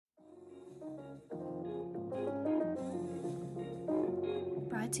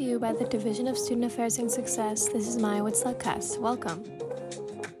Brought to you by the Division of Student Affairs and Success, this is Maya with Slugcast. Welcome.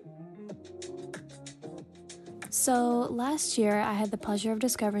 So, last year I had the pleasure of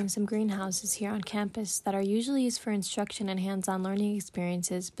discovering some greenhouses here on campus that are usually used for instruction and hands-on learning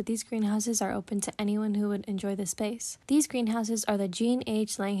experiences, but these greenhouses are open to anyone who would enjoy the space. These greenhouses are the Jean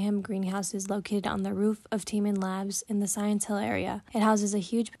H. Langenheim greenhouses located on the roof of Tiemann Labs in the Science Hill area. It houses a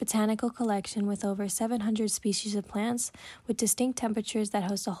huge botanical collection with over 700 species of plants with distinct temperatures that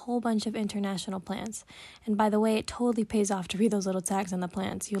host a whole bunch of international plants. And by the way, it totally pays off to read those little tags on the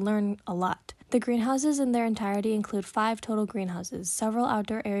plants. You learn a lot. The greenhouses in their entirety include 5 total greenhouses, several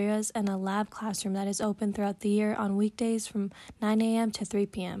outdoor areas, and a lab classroom that is open throughout the year on weekdays from 9 a.m. to 3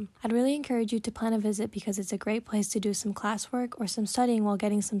 p.m. I'd really encourage you to plan a visit because it's a great place to do some classwork or some studying while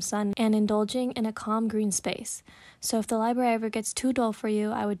getting some sun and indulging in a calm green space. So if the library ever gets too dull for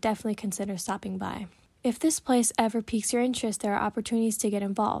you, I would definitely consider stopping by. If this place ever piques your interest, there are opportunities to get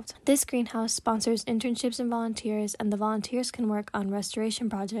involved. This greenhouse sponsors internships and volunteers, and the volunteers can work on restoration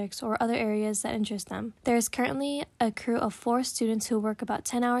projects or other areas that interest them. There is currently a crew of 4 students who work about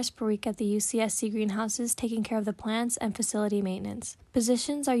 10 hours per week at the UCSC greenhouses, taking care of the plants and facility maintenance.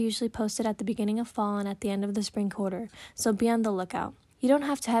 Positions are usually posted at the beginning of fall and at the end of the spring quarter, so be on the lookout. You don't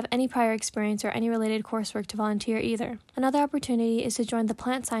have to have any prior experience or any related coursework to volunteer either. Another opportunity is to join the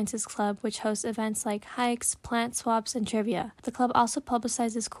Plant Sciences Club, which hosts events like hikes, plant swaps, and trivia. The club also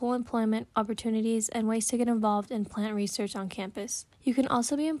publicizes cool employment opportunities and ways to get involved in plant research on campus. You can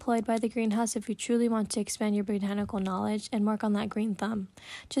also be employed by the greenhouse if you truly want to expand your botanical knowledge and work on that green thumb.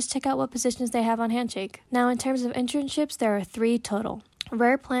 Just check out what positions they have on Handshake. Now, in terms of internships, there are 3 total.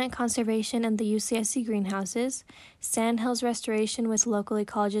 Rare plant conservation in the UCSC greenhouses, Sandhills restoration with local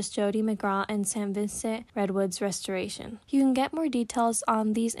ecologist Jody McGraw, and San Vincent Redwoods restoration. You can get more details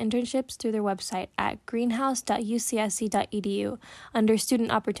on these internships through their website at greenhouse.ucsc.edu under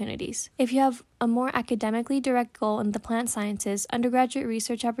student opportunities. If you have a more academically direct goal in the plant sciences, undergraduate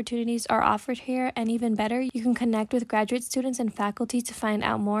research opportunities are offered here, and even better, you can connect with graduate students and faculty to find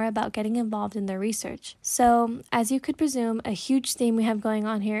out more about getting involved in their research. So, as you could presume, a huge theme we have going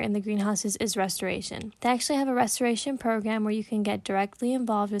on here in the greenhouses is restoration. They actually have a restoration program where you can get directly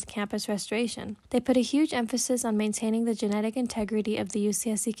involved with campus restoration. They put a huge emphasis on maintaining the genetic integrity of the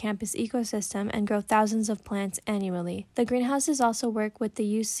UCSC campus ecosystem and grow thousands of plants annually. The greenhouses also work with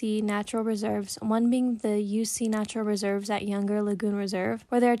the UC Natural Reserves, one being the UC Natural Reserves at Younger Lagoon Reserve,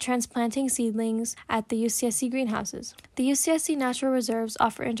 where they are transplanting seedlings at the UCSC greenhouses. The UCSC Natural Reserves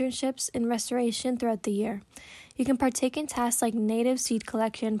offer internships in restoration throughout the year. You can partake in tasks like native seed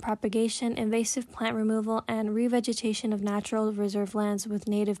collection, propagation, invasive plant removal, and revegetation of natural reserve lands with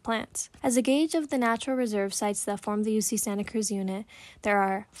native plants. As a gauge of the natural reserve sites that form the UC Santa Cruz unit, there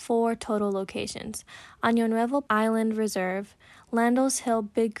are 4 total locations: Año Nuevo Island Reserve, Landos Hill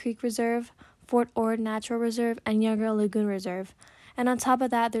Big Creek Reserve, Fort Ord Natural Reserve, and Younger Lagoon Reserve. And on top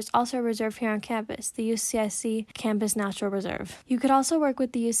of that, there's also a reserve here on campus, the UCSC Campus Natural Reserve. You could also work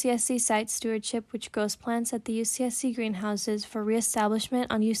with the UCSC Site Stewardship, which grows plants at the UCSC greenhouses for reestablishment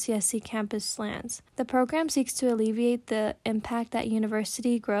on UCSC campus lands. The program seeks to alleviate the impact that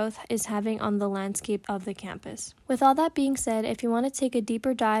university growth is having on the landscape of the campus. With all that being said, if you want to take a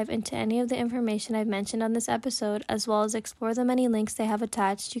deeper dive into any of the information I've mentioned on this episode, as well as explore the many links they have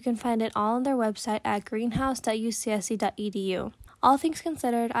attached, you can find it all on their website at greenhouse.ucsc.edu. All things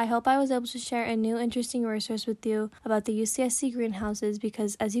considered, I hope I was able to share a new interesting resource with you about the UCSC greenhouses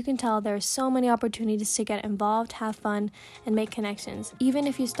because, as you can tell, there are so many opportunities to get involved, have fun, and make connections, even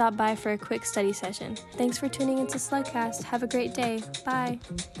if you stop by for a quick study session. Thanks for tuning into Slugcast. Have a great day. Bye.